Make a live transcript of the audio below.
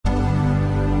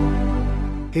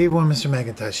Hey everyone, Mr.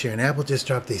 Macintosh here, and Apple just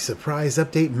dropped a surprise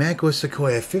update, macOS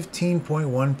Sequoia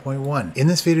 15.1.1. In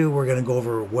this video, we're going to go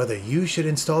over whether you should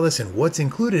install this and what's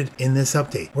included in this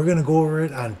update. We're going to go over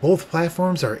it on both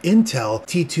platforms, our Intel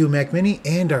T2 Mac Mini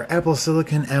and our Apple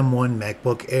Silicon M1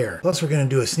 MacBook Air. Plus, we're going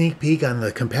to do a sneak peek on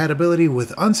the compatibility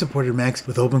with unsupported Macs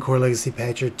with OpenCore Legacy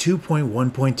Patcher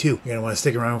 2.1.2. You're going to want to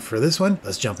stick around for this one.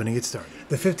 Let's jump in and get started.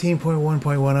 The 15.1.1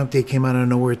 update came out of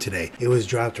nowhere today. It was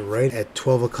dropped right at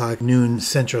 12 o'clock noon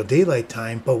Central Daylight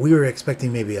Time, but we were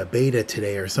expecting maybe a beta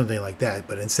today or something like that,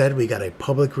 but instead we got a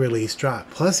public release drop.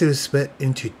 Plus it was split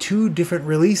into two different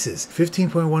releases,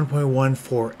 15.1.1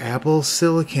 for Apple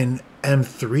Silicon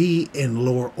M3 and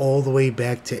lower all the way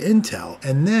back to Intel,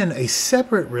 and then a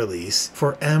separate release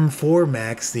for M4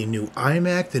 Macs, the new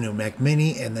iMac, the new Mac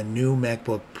Mini, and the new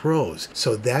MacBook Pros.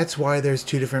 So that's why there's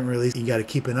two different releases. You got to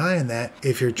keep an eye on that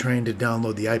if you're trying to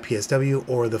download the IPSW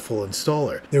or the full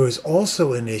installer. There was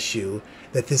also an issue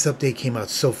that this update came out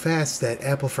so fast that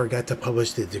Apple forgot to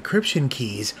publish the decryption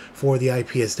keys for the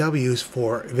IPSWs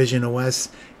for visionOS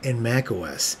and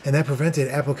macOS, and that prevented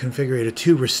Apple Configurator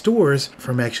 2 restores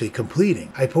from actually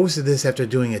completing. I posted this after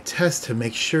doing a test to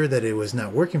make sure that it was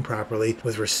not working properly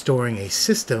with restoring a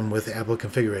system with Apple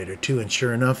Configurator 2, and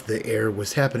sure enough, the error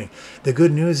was happening. The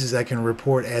good news is I can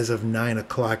report as of 9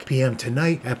 o'clock p.m.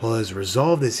 tonight, Apple has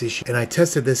resolved this issue, and I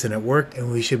tested this and it worked,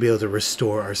 and we should be able to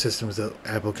restore our systems to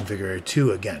Apple Configurator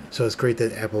 2 again. So it's great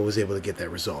that Apple was able to get that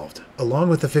resolved. Along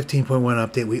with the 15.1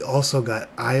 update, we also got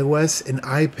iOS and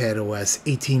iPadOS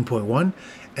 18.1,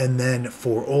 and then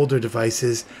for older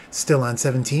devices still on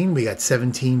 17, we got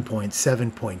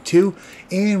 17.7.2,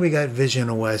 and we got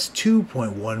visionOS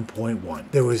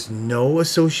 2.1.1. There was no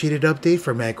associated update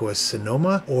for macOS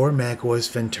Sonoma or macOS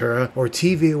Ventura or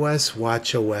tvOS,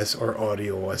 watchOS, or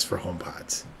audioOS for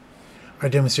HomePods. Our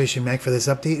demonstration Mac for this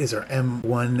update is our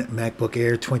M1 MacBook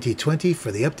Air 2020.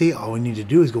 For the update, all we need to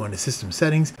do is go into System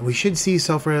Settings, and we should see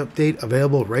Software Update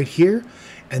available right here.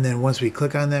 And then once we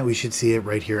click on that, we should see it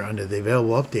right here under the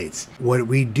available updates. What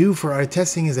we do for our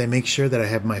testing is I make sure that I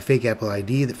have my fake Apple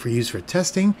ID for use for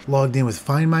testing, logged in with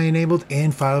Find My enabled,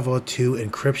 and FileVault 2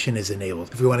 encryption is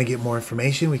enabled. If we want to get more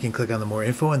information, we can click on the more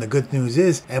info, and the good news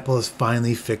is Apple has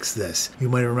finally fixed this. You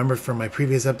might remember from my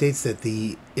previous updates that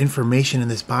the information in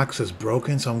this box was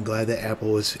broken, so I'm glad that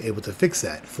Apple was able to fix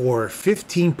that. For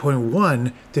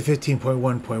 15.1 to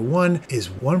 15.1.1 is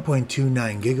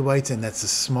 1.29 gigabytes, and that's the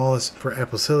smallest for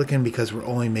Apple Silicon because we're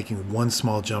only making one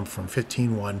small jump from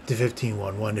 15.1 to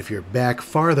 15.1.1. If you're back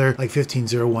farther, like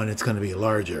 15.0.1, it's going to be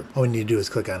larger. All we need to do is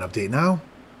click on Update Now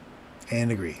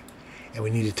and agree. And we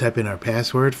need to type in our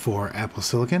password for Apple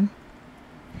Silicon,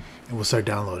 and we'll start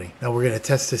downloading. Now we're going to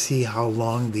test to see how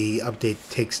long the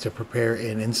update takes to prepare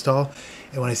and install.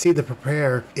 And when I say the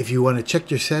prepare, if you want to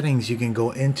check your settings, you can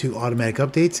go into automatic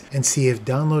updates and see if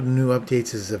download new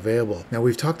updates is available. Now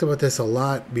we've talked about this a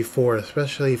lot before,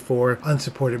 especially for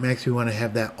unsupported Macs, we want to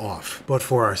have that off. But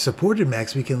for our supported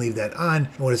Macs, we can leave that on.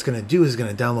 And what it's going to do is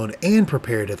going to download and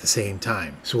prepare it at the same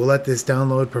time. So we'll let this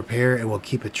download, prepare, and we'll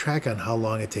keep a track on how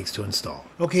long it takes to install.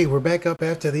 Okay, we're back up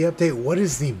after the update. What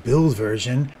is the build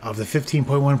version of the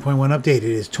 15.1.1 update? It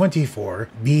is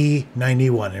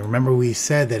 24B91. And remember we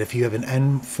said that if you have an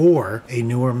M4, a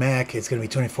newer Mac, it's going to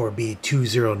be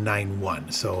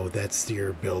 24B2091. So that's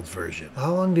your build version.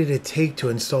 How long did it take to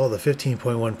install the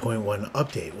 15.1.1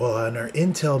 update? Well, on our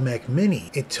Intel Mac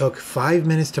Mini, it took 5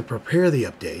 minutes to prepare the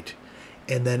update.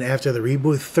 And then after the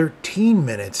reboot, 13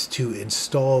 minutes to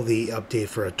install the update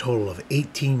for a total of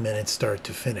 18 minutes start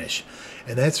to finish.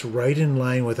 And that's right in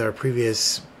line with our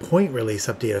previous point release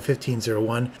update of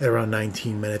 15.0.1 at around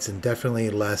 19 minutes, and definitely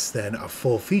less than a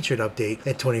full featured update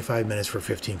at 25 minutes for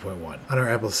 15.1. On our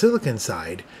Apple Silicon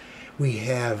side, we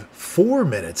have 4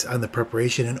 minutes on the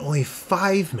preparation and only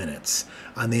 5 minutes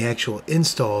on the actual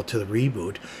install to the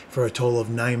reboot for a total of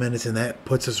 9 minutes, and that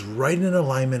puts us right in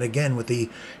alignment again with the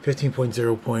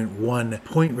 15.0.1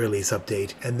 point release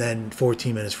update, and then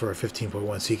 14 minutes for a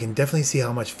 15.1. So you can definitely see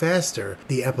how much faster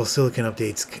the Apple Silicon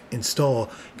updates install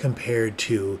compared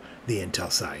to the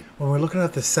Intel side. When we're looking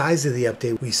at the size of the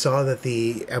update, we saw that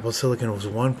the Apple Silicon was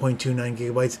 1.29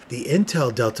 gigabytes. The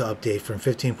Intel Delta update from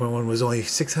 15.1 was only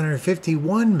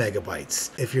 651 megabytes.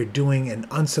 If you're doing an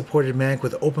unsupported Mac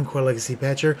with OpenCore Legacy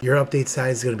Patcher, your update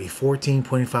size is going to be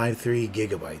 14.53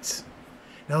 gigabytes.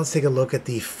 Now let's take a look at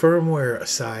the firmware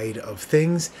side of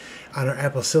things. On our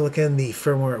Apple Silicon, the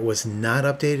firmware was not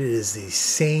updated. It is the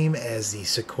same as the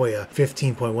Sequoia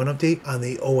 15.1 update. On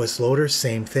the OS loader,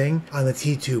 same thing. On the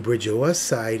T2 BridgeOS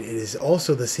side, it is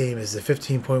also the same as the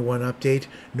 15.1 update.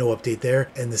 No update there.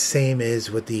 And the same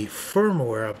is with the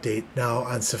firmware update. Now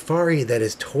on Safari, that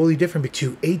is totally different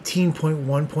to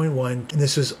 18.1.1. And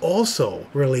this was also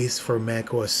released for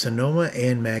macOS Sonoma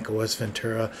and macOS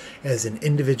Ventura as an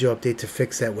individual update to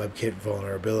fix that WebKit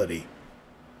vulnerability.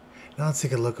 Now let's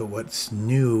take a look at what's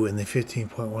new in the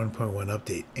 15.1.1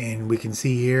 update. And we can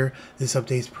see here, this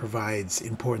update provides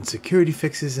important security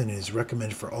fixes and is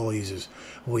recommended for all users.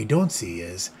 What we don't see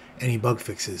is any bug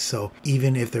fixes. So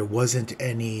even if there wasn't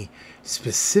any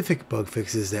specific bug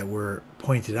fixes that were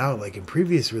pointed out like in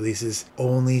previous releases,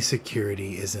 only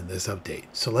security is in this update.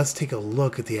 So let's take a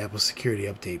look at the Apple Security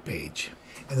Update page.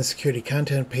 In the security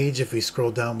content page, if we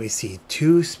scroll down, we see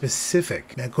two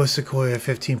specific macOS Sequoia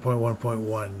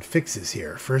 15.1.1 fixes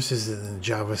here. First is in the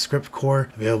JavaScript core,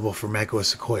 available for macOS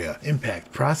Sequoia.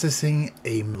 Impact: processing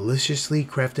a maliciously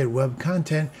crafted web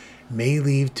content may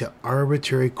lead to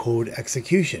arbitrary code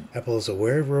execution. Apple is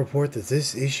aware of a report that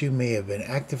this issue may have been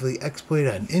actively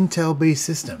exploited on Intel-based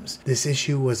systems. This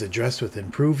issue was addressed with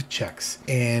improved checks.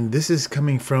 And this is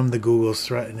coming from the Google's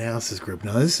Threat Analysis Group.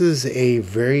 Now, this is a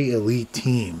very elite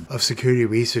team of security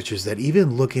researchers that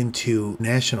even look into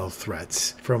national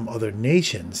threats from other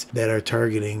nations that are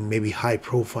targeting maybe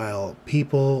high-profile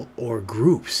people or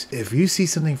groups. If you see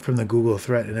something from the Google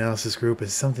Threat Analysis Group,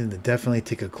 it's something to definitely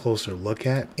take a closer look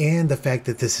at. And the fact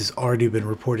that this has already been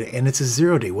reported, and it's a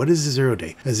 0-day. What is a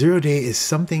 0-day? A 0-day is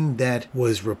something that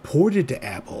was reported to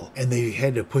Apple and they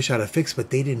had to push out a fix, but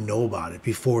they didn't know about it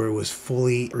before it was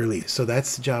fully released. So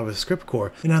that's the JavaScript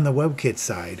core. And on the WebKit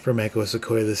side for macOS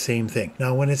Sequoia, the same thing.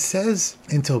 Now, when it says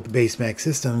Intel-based Mac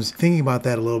systems, thinking about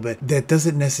that a little bit, that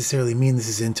doesn't necessarily mean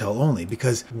this is Intel only,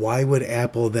 because why would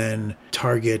Apple then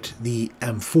target the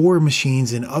M4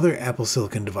 machines and other Apple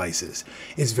Silicon devices?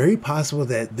 It's very possible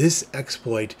that this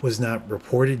exploit was not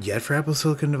reported yet for Apple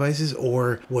Silicon devices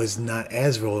or was not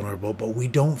as vulnerable, but we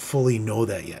don't fully know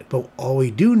that yet. But all we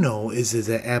do know is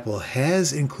that Apple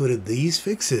has included these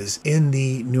fixes in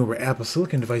the newer Apple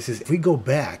Silicon devices. If we go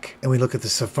back and we look at the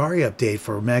Safari update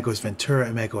for macOS Ventura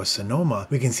and macOS Sonoma,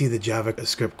 we can see the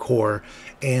JavaScript core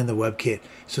and the WebKit.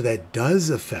 So that does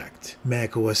affect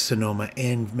macOS Sonoma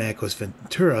and macOS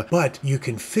Ventura, but you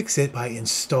can fix it by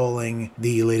installing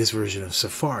the latest version of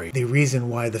Safari. The reason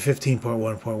why the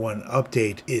 15.1.1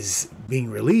 update is being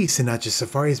released and not just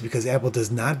Safari is because Apple does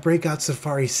not break out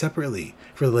Safari separately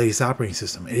for the latest operating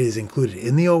system. It is included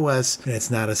in the OS and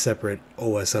it's not a separate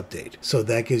OS update. So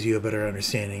that gives you a better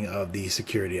understanding of the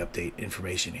security update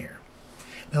information here.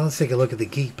 Now let's take a look at the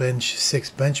Geekbench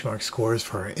 6 benchmark scores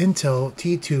for our Intel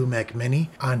T2 Mac Mini.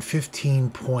 On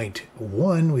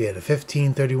 15.1, we had a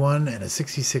 1531 and a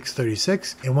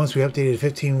 6636. And once we updated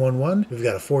 15.1.1, we've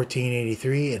got a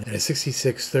 1483 and a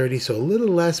 6630, so a little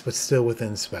less, but still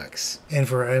within specs. And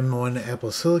for our M1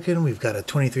 Apple Silicon, we've got a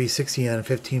 2360 on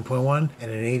 15.1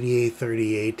 and an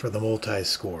 8838 for the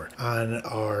multi-score. On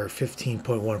our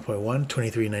 15.1.1,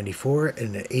 2394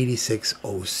 and an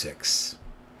 8606.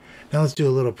 Now let's do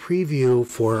a little preview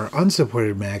for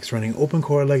unsupported Macs running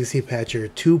OpenCore Legacy Patcher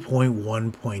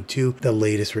 2.1.2, the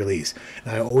latest release.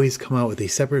 Now, I always come out with a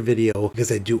separate video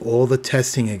because I do all the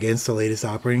testing against the latest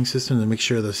operating system to make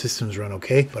sure the systems run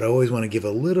okay, but I always want to give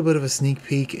a little bit of a sneak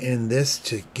peek in this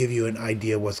to give you an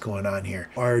idea what's going on here.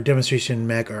 Our demonstration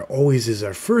Mac always is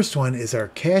our first one is our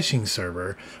caching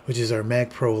server, which is our Mac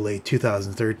Pro late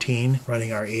 2013,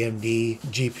 running our AMD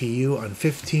GPU on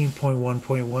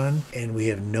 15.1.1, and we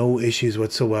have no issues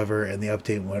whatsoever, and the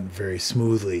update went very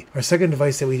smoothly. Our second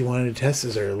device that we wanted to test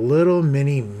is our little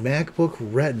mini MacBook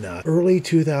Retina early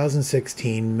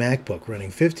 2016 MacBook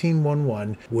running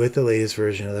 15.1.1 with the latest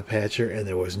version of the patcher, and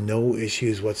there was no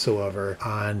issues whatsoever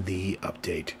on the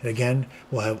update. And again,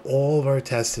 we'll have all of our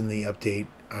tests in the update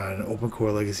on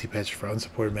OpenCore Legacy Patcher for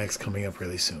unsupported Macs coming up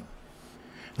really soon.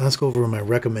 Now let's go over my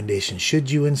recommendation. Should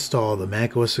you install the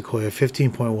macOS Sequoia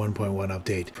 15.1.1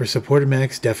 update? For supported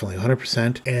Macs, definitely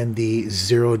 100%. And the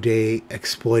 0-day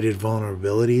exploited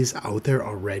vulnerabilities out there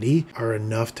already are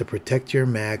enough to protect your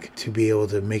Mac to be able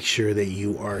to make sure that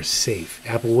you are safe.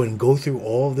 Apple wouldn't go through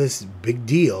all of this big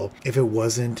deal if it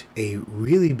wasn't a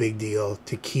really big deal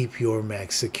to keep your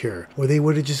Mac secure. Or they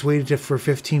would have just waited for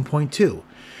 15.2.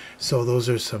 So those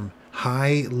are some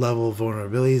high-level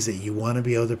vulnerabilities that you want to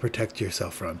be able to protect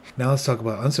yourself from. Now let's talk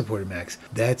about unsupported Macs.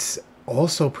 That's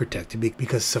also protected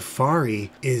because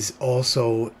Safari is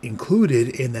also included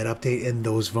in that update, and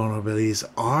those vulnerabilities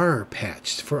are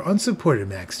patched for unsupported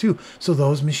Macs too. So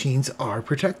those machines are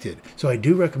protected. So I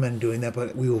do recommend doing that,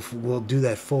 but we'll do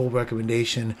that full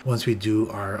recommendation once we do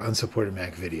our unsupported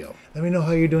Mac video. Let me know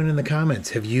how you're doing in the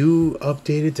comments. Have you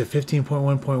updated to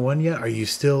 15.1.1 yet? Are you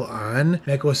still on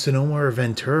macOS Sonoma or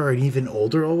Ventura or an even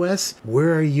older OS?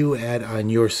 Where are you at on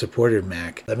your supported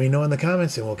Mac? Let me know in the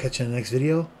comments and we'll catch you in the next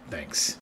video. Thanks.